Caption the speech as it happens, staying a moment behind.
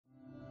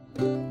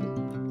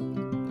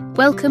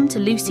Welcome to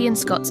Lucy and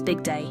Scott's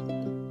big day.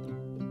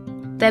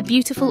 Their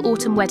beautiful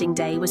autumn wedding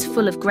day was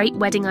full of great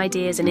wedding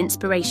ideas and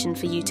inspiration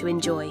for you to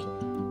enjoy.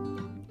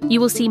 You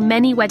will see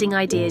many wedding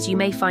ideas you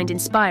may find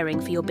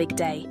inspiring for your big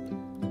day.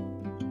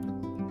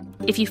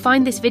 If you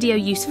find this video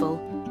useful,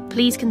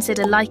 please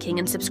consider liking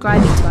and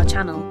subscribing to our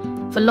channel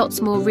for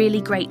lots more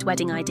really great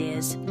wedding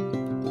ideas.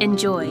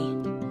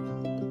 Enjoy!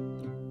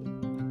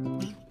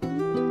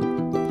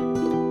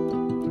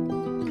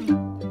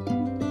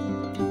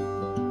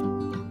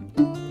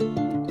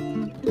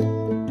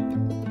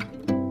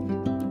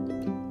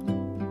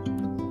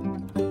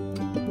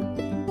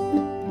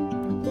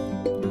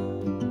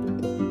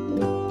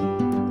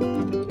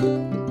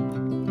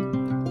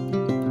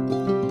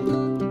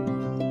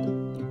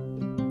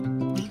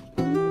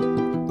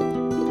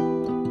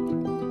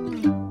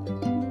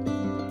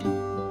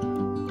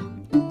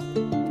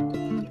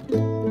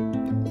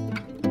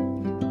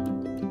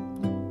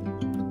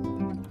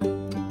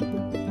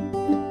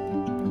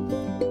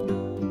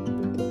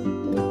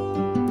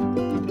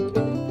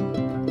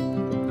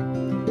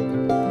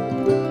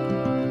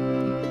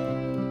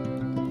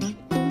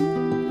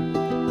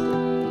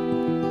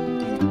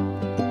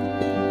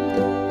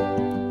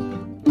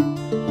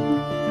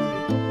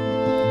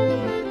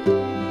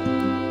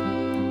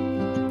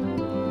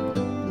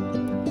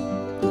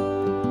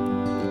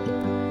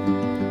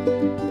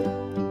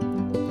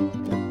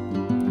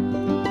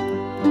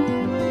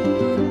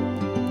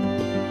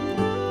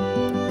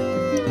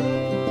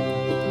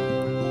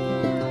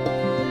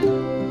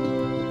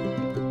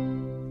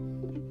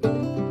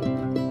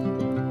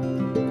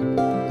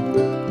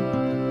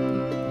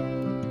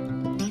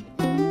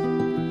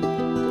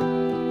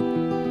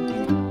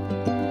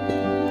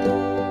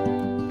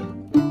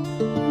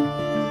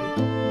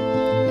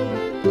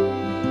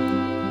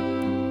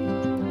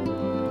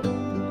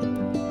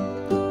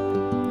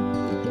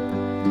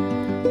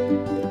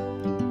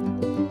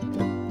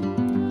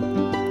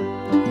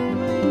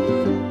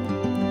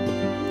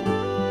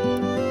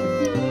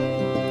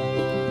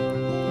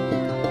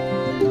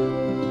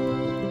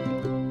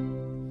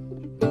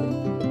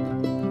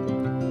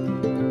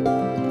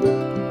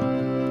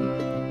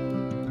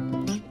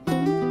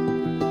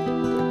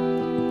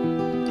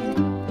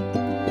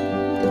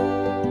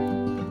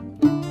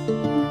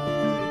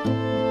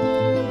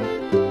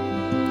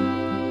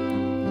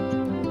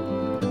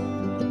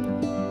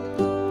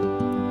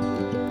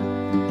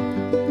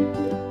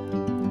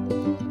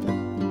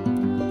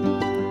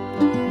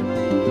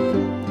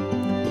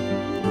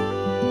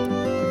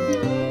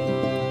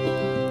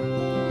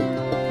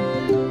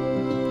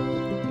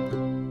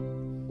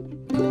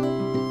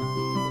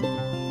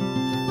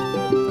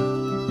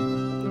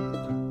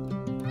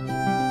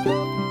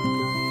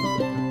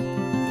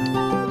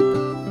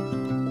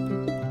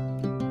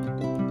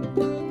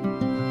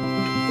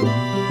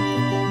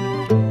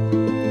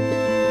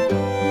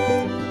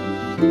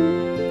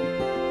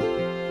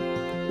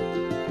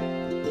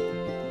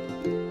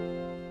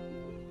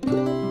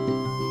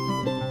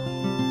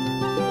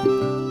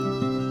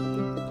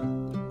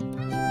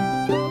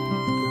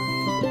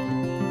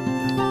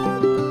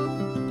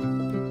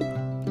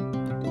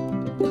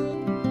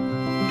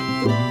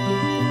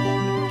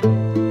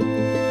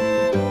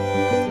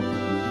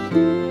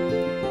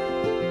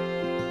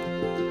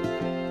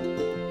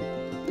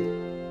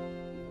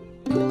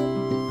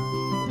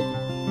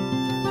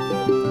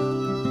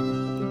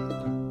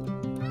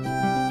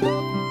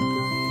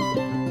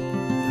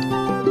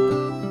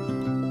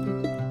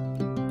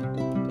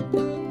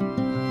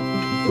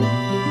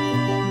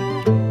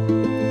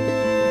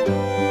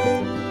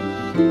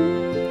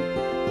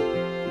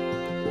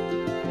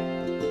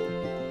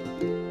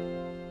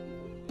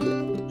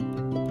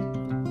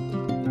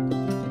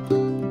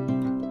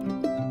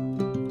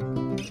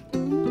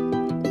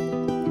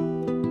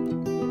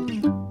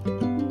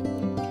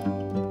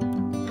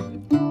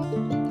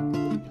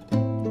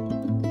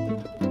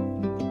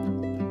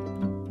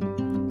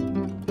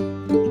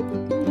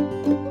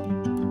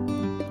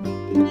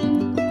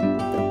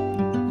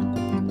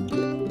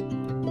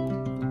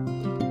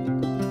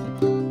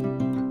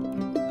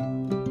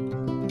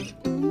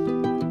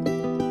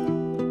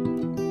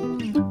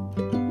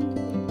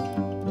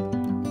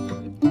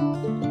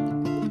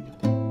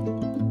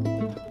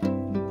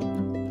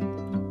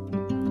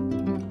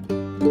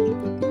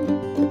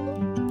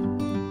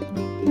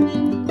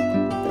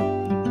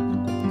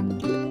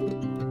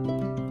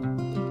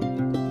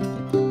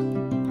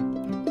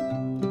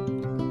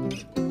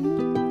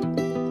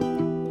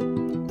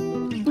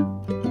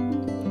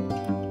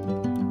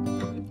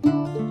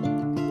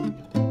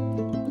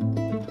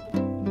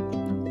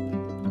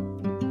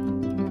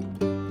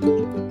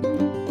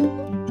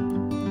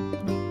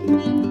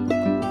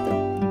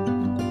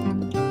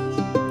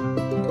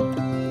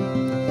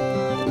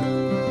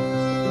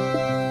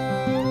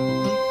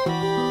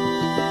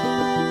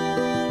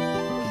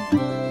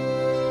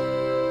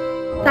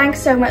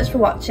 Thanks so much for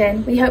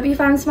watching. We hope you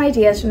found some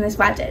ideas from this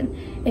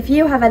wedding. If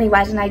you have any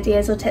wedding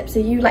ideas or tips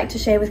that you'd like to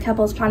share with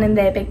couples planning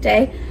their big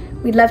day,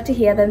 We'd love to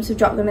hear them, so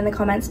drop them in the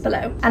comments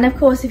below. And of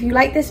course, if you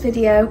like this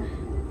video,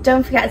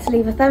 don't forget to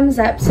leave a thumbs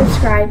up,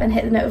 subscribe and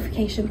hit the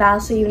notification bell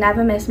so you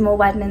never miss more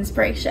wedding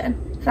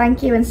inspiration.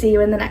 Thank you and see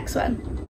you in the next one.